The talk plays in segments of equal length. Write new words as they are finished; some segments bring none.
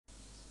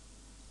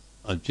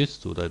I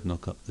just thought I'd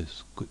knock up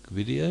this quick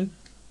video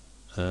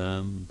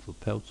for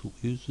Paltalk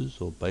users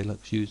or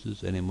Paltalk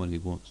users, anyone who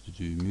wants to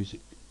do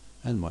music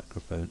and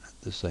microphone at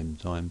the same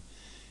time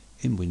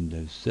in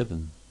Windows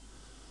 7.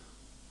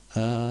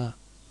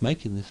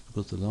 Making this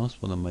because the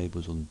last one I made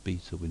was on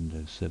beta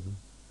Windows 7.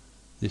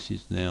 This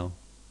is now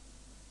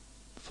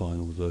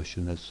final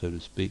version, as so to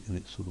speak, and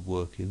it's sort of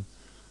working.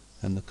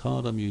 And the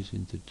card I'm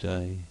using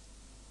today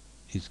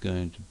is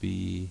going to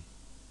be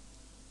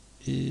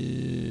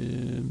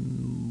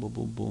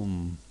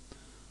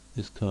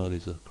this card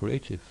is a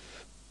Creative,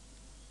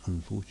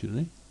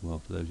 unfortunately. Well,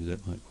 for those who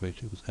don't like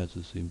Creative, because ads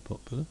have seemed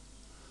popular.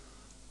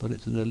 But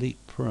it's an Elite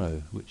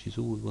Pro, which is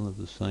all one of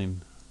the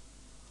same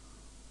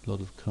lot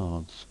of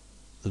cards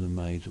that were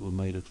made.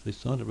 They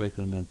started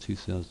making around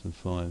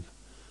 2005,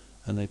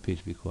 and they appear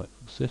to be quite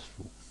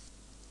successful.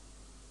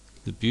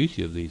 The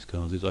beauty of these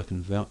cards is I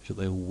can vouch that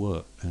they all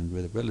work, and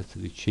they're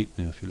relatively cheap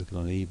now if you're looking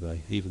on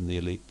eBay. Even the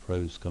Elite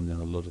Pros come down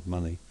a lot of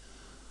money.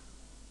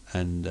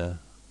 And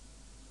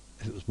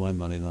if it was my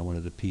money and I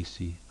wanted a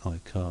PCI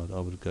card, I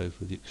would go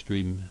for the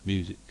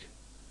XtremeMusic.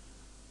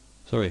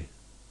 Sorry.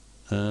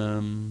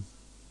 Yeah,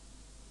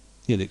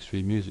 the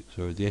XtremeMusic,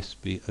 sorry, the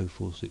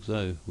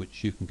SB0460,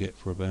 which you can get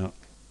for about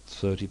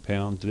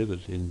 £30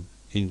 delivered in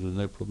England,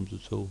 no problems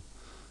at all.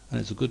 And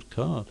it's a good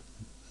card.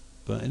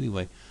 But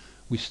anyway,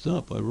 we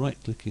start by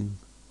right-clicking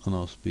on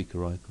our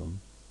speaker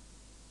icon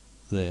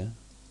there,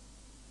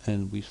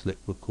 and we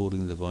select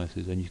recording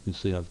devices, and you can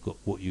see I've got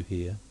What You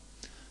Hear,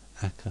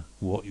 ACA,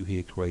 What You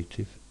Hear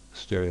Creative,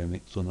 stereo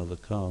mix on other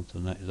cards,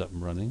 and that is up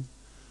and running.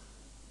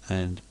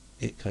 And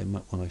it came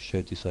up when I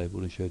showed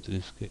disabled and showed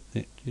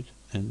disconnected,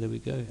 and there we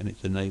go, and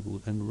it's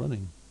enabled and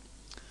running.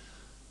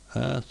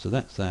 So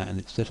that's that, and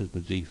it's set as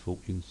my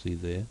default, you can see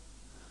there.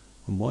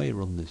 And while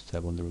you're on this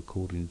tab, on the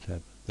recording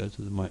tab, go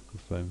to the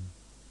microphone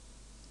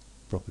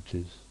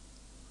properties,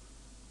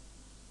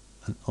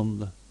 and on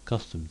the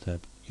custom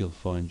tab you'll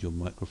find your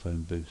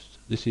microphone boost.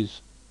 This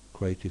is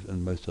Creative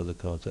and most other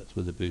cards, that's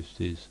where the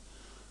boost is.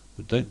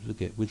 But don't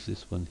forget with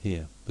this one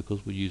here,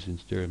 because we're using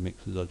stereo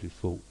mix as our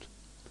default,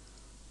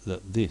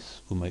 that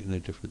this will make no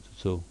difference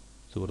at all.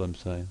 So what I'm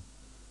saying,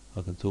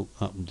 I can talk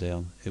up and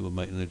down, it will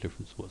make no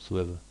difference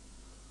whatsoever.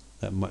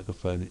 That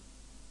microphone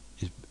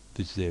is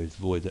there, is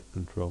void, that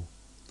control.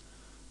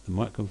 The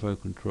microphone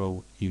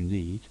control you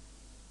need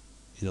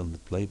is on the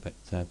playback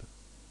tab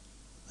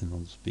and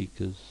on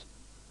speakers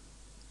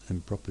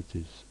and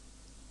properties.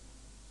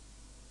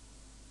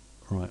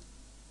 Right,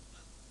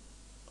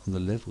 on the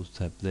levels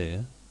tab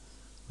there,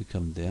 we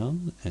come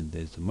down and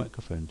there's the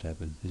microphone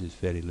tab, and this is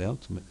fairly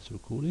loud to make this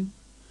recording.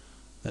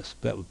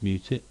 That would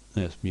mute it.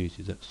 No, it's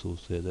muted, that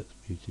source there, that's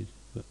muted.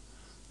 But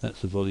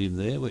that's the volume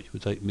there, which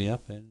would take me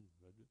up and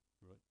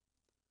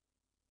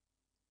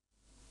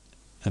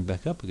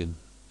back up again,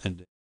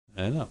 and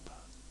up.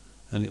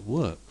 And it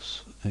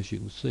works, as you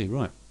can see.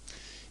 Right.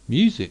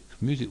 Music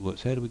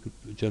works. How do we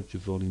judge the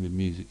volume of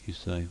music, you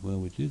say? Well,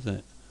 we do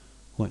that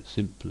quite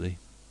simply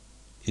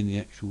in the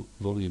actual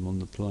volume on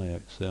the player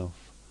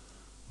itself,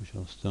 which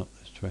I'll start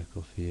this track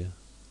off here.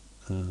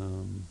 My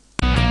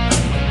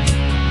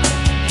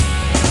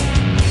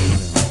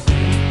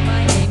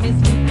name is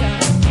Luca.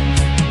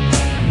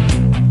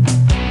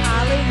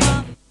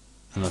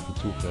 And I can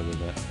talk over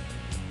that.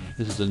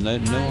 This is a no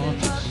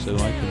artist, so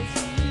I can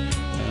have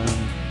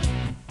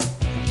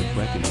to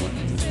crack it like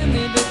this.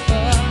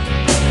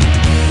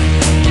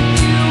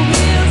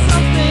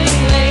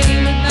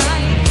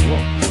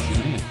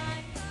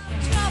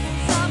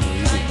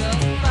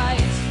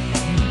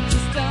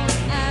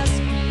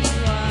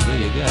 There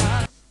you go.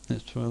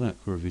 Let's try that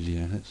for a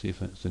video. Let's see if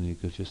that's any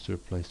good, just to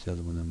replace the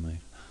other one I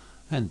made.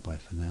 And bye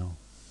for now.